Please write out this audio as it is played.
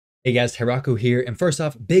Hey guys, Tyrauku here, and first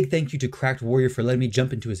off, big thank you to Cracked Warrior for letting me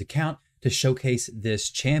jump into his account to showcase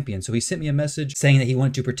this champion. So he sent me a message saying that he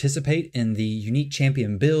wanted to participate in the unique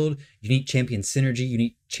champion build, unique champion synergy,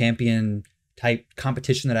 unique champion type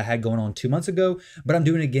competition that I had going on 2 months ago, but I'm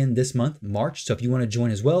doing it again this month, March. So if you want to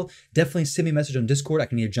join as well, definitely send me a message on Discord. I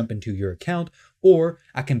can either jump into your account or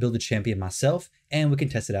I can build a champion myself and we can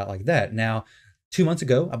test it out like that. Now, 2 months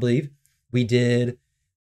ago, I believe, we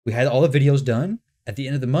had all the videos done. At the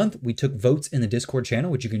end of the month, we took votes in the Discord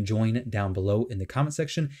channel, which you can join down below in the comment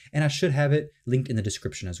section, and I should have it linked in the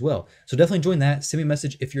description as well. So definitely join that. Send me a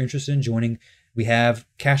message if you're interested in joining. We have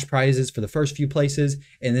cash prizes for the first few places,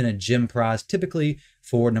 and then a gem prize typically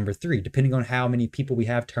for number 3. Depending on how many people we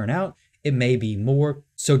have turn out, it may be more.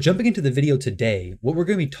 So jumping into the video today, what we're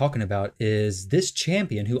going to be talking about is this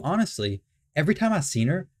champion who honestly, every time I seen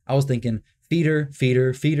her, I was thinking, feed her, feed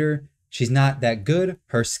her, feed her. She's not that good.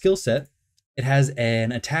 Her skill set, it has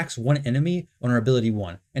an attacks one enemy on her ability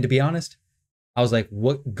 1. And to be honest, I was like,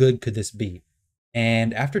 what good could this be?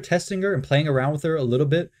 And after testing her and playing around with her a little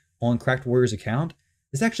bit on Cracked Warrior's account,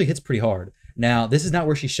 this actually hits pretty hard. Now, this is not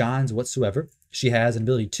where she shines whatsoever. She has an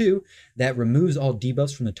ability 2 that removes all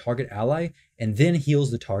debuffs from the target ally and then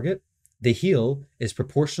heals the target. The heal is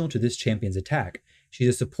proportional to this champion's attack. She's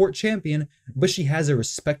a support champion, but she has a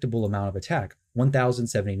respectable amount of attack.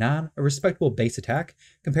 1079, a respectable base attack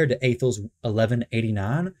compared to Aethel's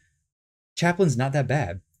 1189. Chaplain's not that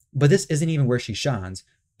bad, but this isn't even where she shines.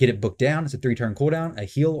 Get it booked down, it's a 3-turn cooldown. A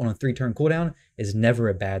heal on a 3-turn cooldown is never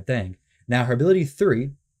a bad thing. Now, her ability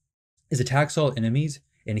 3 is attacks all enemies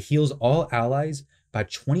and heals all allies by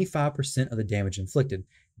 25% of the damage inflicted.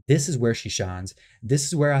 This is where she shines. This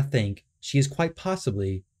is where I think she is quite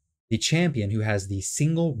possibly the champion who has the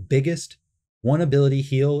single biggest one ability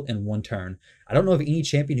heal in 1 turn. I don't know of any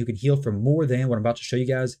champion who can heal for more than what I'm about to show you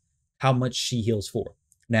guys how much she heals for.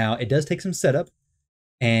 Now, it does take some setup,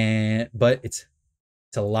 but it's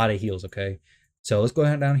a lot of heals, okay? So let's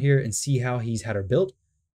go down here and see how he's had her built.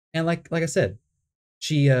 And like I said,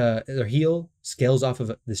 her heal scales off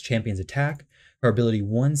of this champion's attack. Her ability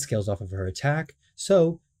 1 scales off of her attack.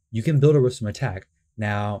 So you can build her with some attack.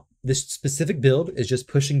 Now, this specific build is just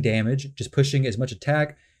pushing damage, just pushing as much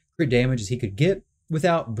attack, crit damage as he could get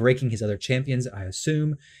without breaking his other champions, I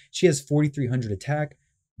assume. She has 4,300 attack,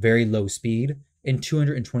 very low speed, and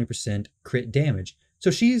 220% crit damage.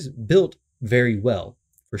 So she's built very well,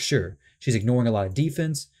 for sure. She's ignoring a lot of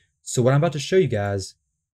defense. So what I'm about to show you guys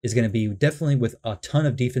is going to be definitely with a ton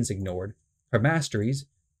of defense ignored. Her masteries,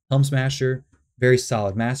 Helm Smasher, very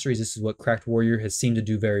solid masteries. This is what Cracked Warrior has seemed to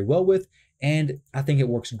do very well with, and I think it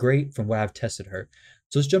works great from what I've tested her.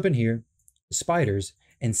 So let's jump in here, the spiders,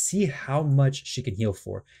 and see how much she can heal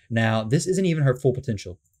for. Now, this isn't even her full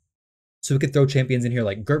potential. So we could throw champions in here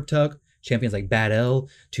like Gerptuck, champions like Bad L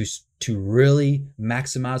to really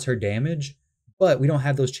maximize her damage, but we don't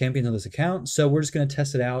have those champions on this account, so we're just going to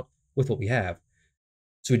test it out with what we have.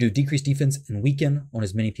 So we do decrease defense and weaken on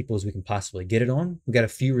as many people as we can possibly get it on. We got a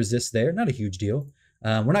few resists there, not a huge deal.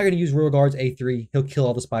 We're not going to use Royal Guard's A3. He'll kill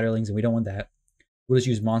all the spiderlings, and we don't want that. We'll just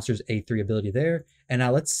use Monster's A3 ability there. And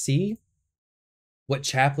now let's see what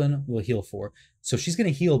Chaplain will heal for. So she's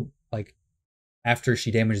going to heal like after she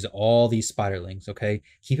damages all these spiderlings, okay?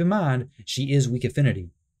 Keep in mind, she is weak affinity.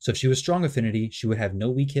 So if she was strong affinity, she would have no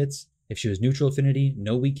weak hits. If she was neutral affinity,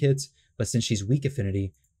 no weak hits. But since she's weak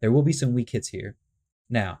affinity, there will be some weak hits here.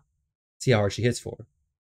 Now, see how hard she hits for.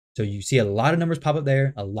 So you see a lot of numbers pop up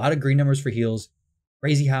there, a lot of green numbers for heals,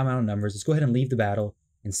 crazy high amount of numbers. Let's go ahead and leave the battle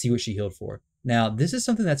and see what she healed for. Now, this is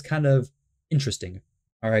something that's kind of interesting.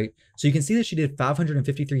 All right, so you can see that she did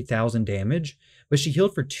 553,000 damage, but she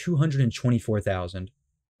healed for 224,000.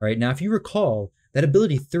 All right, now if you recall, that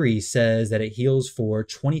ability 3 says that it heals for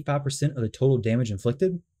 25% of the total damage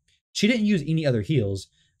inflicted. She didn't use any other heals,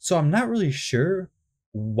 so I'm not really sure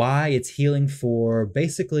why it's healing for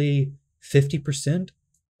basically 50%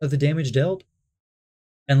 of the damage dealt,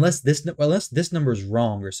 unless this number is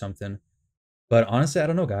wrong or something. But honestly, I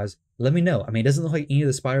don't know, guys. Let me know. I mean, it doesn't look like any of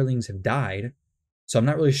the spiderlings have died. So I'm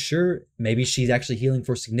not really sure. Maybe she's actually healing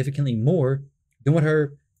for significantly more than what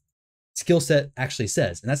her skill set actually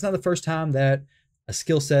says. And that's not the first time that a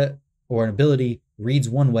skill set or an ability reads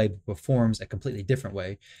one way but performs a completely different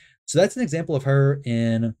way. So that's an example of her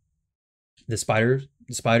in the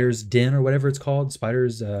spider's den or whatever it's called.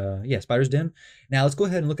 Spider's den. Now let's go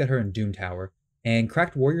ahead and look at her in Doom Tower. And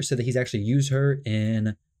Cracked Warrior said that he's actually used her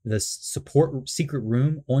in the support secret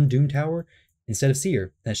room on Doom Tower instead of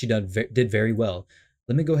Seer, that she did very well.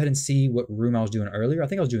 Let me go ahead and see what room I was doing earlier. I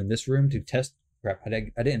think I was doing this room to test. Crap,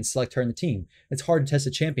 I didn't select her in the team. It's hard to test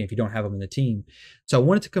a champion if you don't have them in the team. So I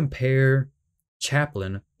wanted to compare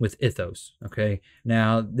Chaplain with Ethos. Okay,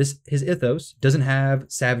 now his Ethos doesn't have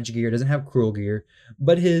Savage gear, doesn't have Cruel gear,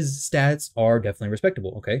 but his stats are definitely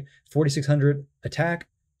respectable. Okay, 4600 attack,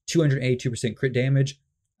 282% crit damage,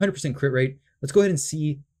 100% crit rate. Let's go ahead and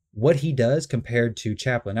see what he does compared to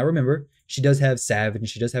Chaplain. Now remember, she does have Savage and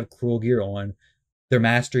she does have Cruel gear on. Their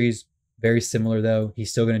masteries very similar though.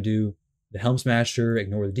 He's still going to do the Helm Smasher,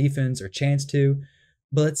 ignore the defense, or chance to.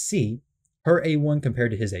 But let's see her A1 compared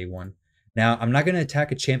to his A1. Now, I'm not going to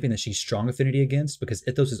attack a champion that she's strong affinity against because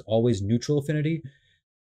Ethos is always neutral affinity.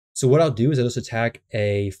 So what I'll do is I'll just attack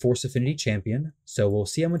a force affinity champion. So we'll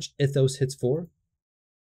see how much Ethos hits for.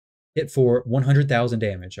 Hit for 100,000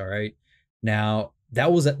 damage, all right? Now,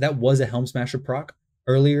 that was a Helm Smasher proc.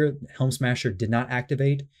 Earlier, Helm Smasher did not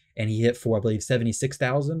activate, and he hit for, I believe,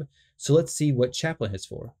 76,000. So let's see what Chaplain hits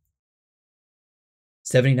for.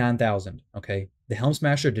 79,000, okay? The Helm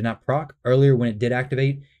Smasher did not proc. Earlier, when it did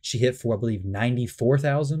activate, she hit for, I believe,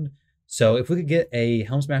 94,000. So if we could get a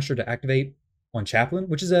Helm Smasher to activate on Chaplain,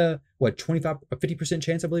 which is a, 50%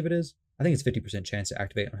 chance, I believe it is? I think it's 50% chance to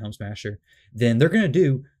activate on Helm Smasher. Then they're going to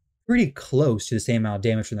do pretty close to the same amount of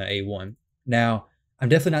damage from the A1. Now, I'm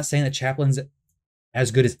definitely not saying that Chaplain's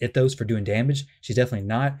as good as Ethos for doing damage. She's definitely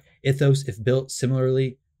not. Ethos, if built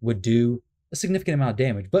similarly, would do a significant amount of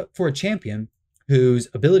damage. But for a champion whose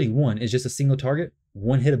ability 1 is just a single target,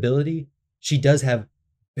 one hit ability, she does have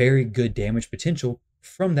very good damage potential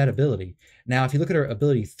from that ability. Now, if you look at her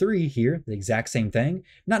ability 3 here, the exact same thing,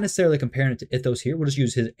 not necessarily comparing it to Ethos here, we'll just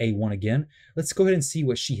use his A1 again. Let's go ahead and see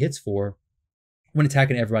what she hits for when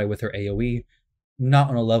attacking everybody with her AoE, not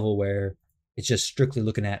on a level where it's just strictly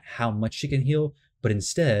looking at how much she can heal, but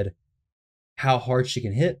instead how hard she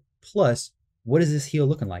can hit, plus what is this heal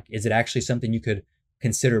looking like? Is it actually something you could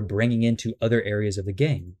consider bringing into other areas of the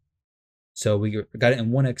game? So we got it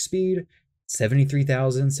in 1x speed,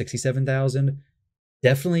 73,000, 67,000.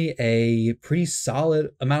 Definitely a pretty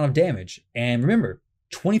solid amount of damage. And remember,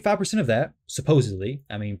 25% of that, supposedly,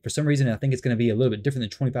 I mean, for some reason, I think it's going to be a little bit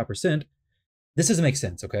different than 25%. This doesn't make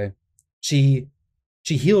sense, okay? She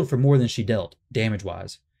healed for more than she dealt,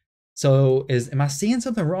 damage-wise. So am I seeing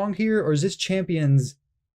something wrong here, or is this champion's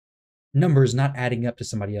numbers not adding up to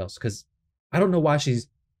somebody else? Because I don't know why she's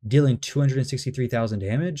dealing 263,000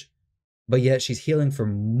 damage, but yet she's healing for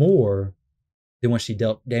more than what she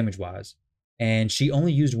dealt damage-wise. And she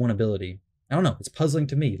only used one ability. I don't know. It's puzzling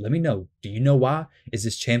to me. Let me know. Do you know why? Is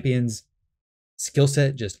this champion's skill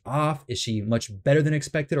set just off? Is she much better than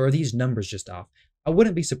expected, or are these numbers just off? I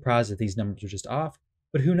wouldn't be surprised if these numbers are just off,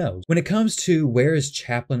 but who knows? When it comes to where is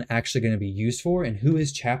Chaplain actually going to be used for and who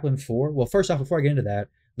is Chaplain for? Well, first off, before I get into that,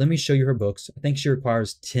 let me show you her books. I think she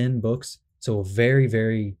requires 10 books, so a very,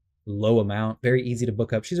 very low amount, very easy to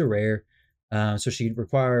book up. She's a rare. So she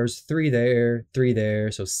requires 3 there, 3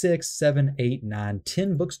 there. So 6, 7, 8, 9,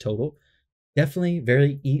 10 books total. Definitely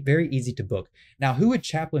very easy to book. Now, who would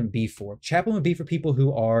Chaplain be for? Chaplain would be for people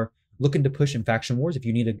who are looking to push in Faction Wars. If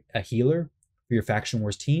you need a healer for your Faction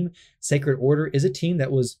Wars team, Sacred Order is a team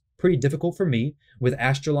that was pretty difficult for me. With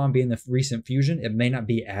Astrolon being the recent fusion, it may not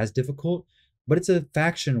be as difficult, but it's a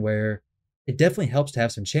faction where it definitely helps to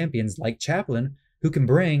have some champions like Chaplain who can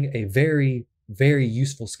bring a very, very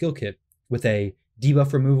useful skill kit with a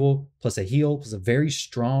debuff removal, plus a heal, plus a very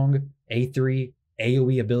strong A3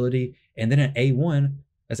 AoE ability, and then an A1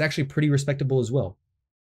 that's actually pretty respectable as well.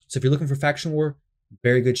 So if you're looking for Faction War,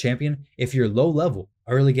 very good champion. If you're low level,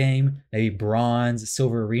 early game, maybe Bronze,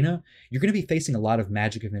 Silver Arena, you're going to be facing a lot of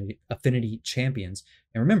Magic Affinity champions.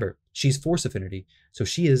 And remember, she's Force Affinity, so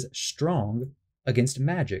she is strong against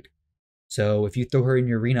Magic. So if you throw her in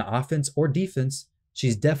your Arena offense or defense,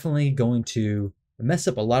 she's definitely going to mess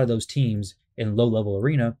up a lot of those teams in low-level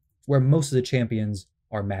Arena where most of the champions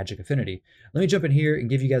are Magic Affinity. Let me jump in here and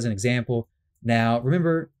give you guys an example. Now,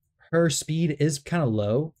 remember, her speed is kind of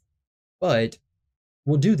low, but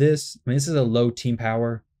we'll do this. I mean, this is a low team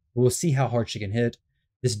power. We'll see how hard she can hit.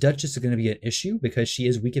 This Duchess is going to be an issue because she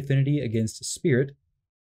is weak affinity against Spirit.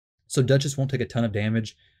 So Duchess won't take a ton of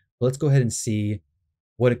damage. But let's go ahead and see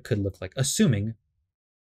what it could look like, assuming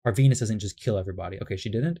our Venus doesn't just kill everybody. Okay, she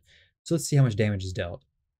didn't. So let's see how much damage is dealt.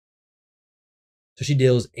 So she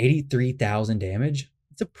deals 83,000 damage.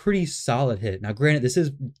 It's a pretty solid hit. Now, granted, this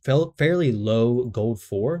is fairly low gold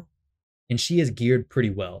 4, and she is geared pretty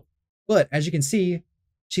well. But as you can see,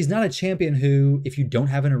 she's not a champion who, if you don't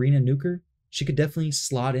have an arena nuker, she could definitely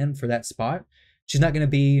slot in for that spot. She's not going to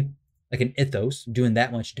be like an Ethos doing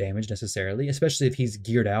that much damage necessarily, especially if he's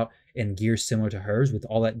geared out and gear similar to hers with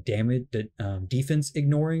all that damage, defense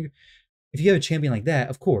ignoring. If you have a champion like that,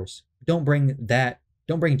 of course, don't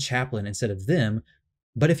bring Chaplain instead of them.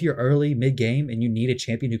 But if you're early, mid-game, and you need a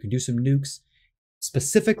champion who can do some nukes,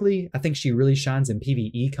 Specifically, I think she really shines in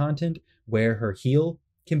PvE content where her heal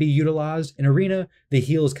can be utilized. In Arena, the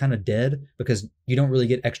heal is kind of dead because you don't really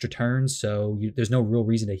get extra turns, so there's no real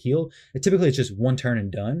reason to heal. Typically, it's just one turn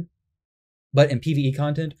and done. But in PvE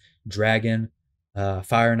content, Dragon,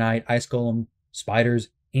 Fire Knight, Ice Golem, Spiders,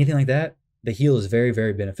 anything like that, the heal is very,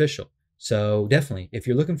 very beneficial. So definitely, if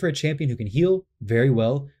you're looking for a champion who can heal very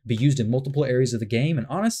well, be used in multiple areas of the game, and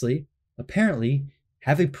honestly, apparently,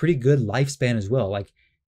 have a pretty good lifespan as well, like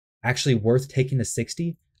actually worth taking to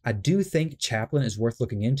 60, I do think Chaplain is worth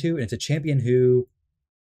looking into. And it's a champion who,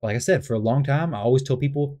 like I said, for a long time, I always told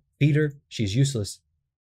people, feed her, she's useless.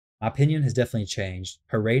 My opinion has definitely changed.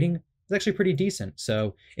 Her rating is actually pretty decent.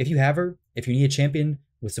 So if you have her, if you need a champion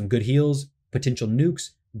with some good heals, potential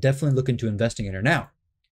nukes, definitely look into investing in her. Now,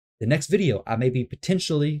 the next video, I may be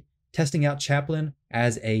potentially testing out Chaplain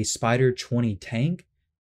as a Spider 20 tank.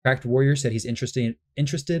 Cracked Warrior said he's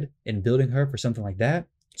interested in building her for something like that.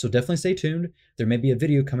 So definitely stay tuned. There may be a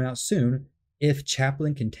video coming out soon if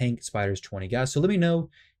Chaplain can tank Spiders 20. Guys, so let me know,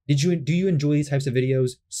 do you enjoy these types of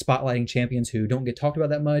videos, spotlighting champions who don't get talked about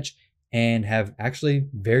that much and have actually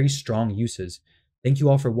very strong uses? Thank you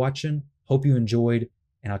all for watching. Hope you enjoyed,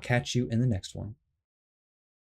 and I'll catch you in the next one.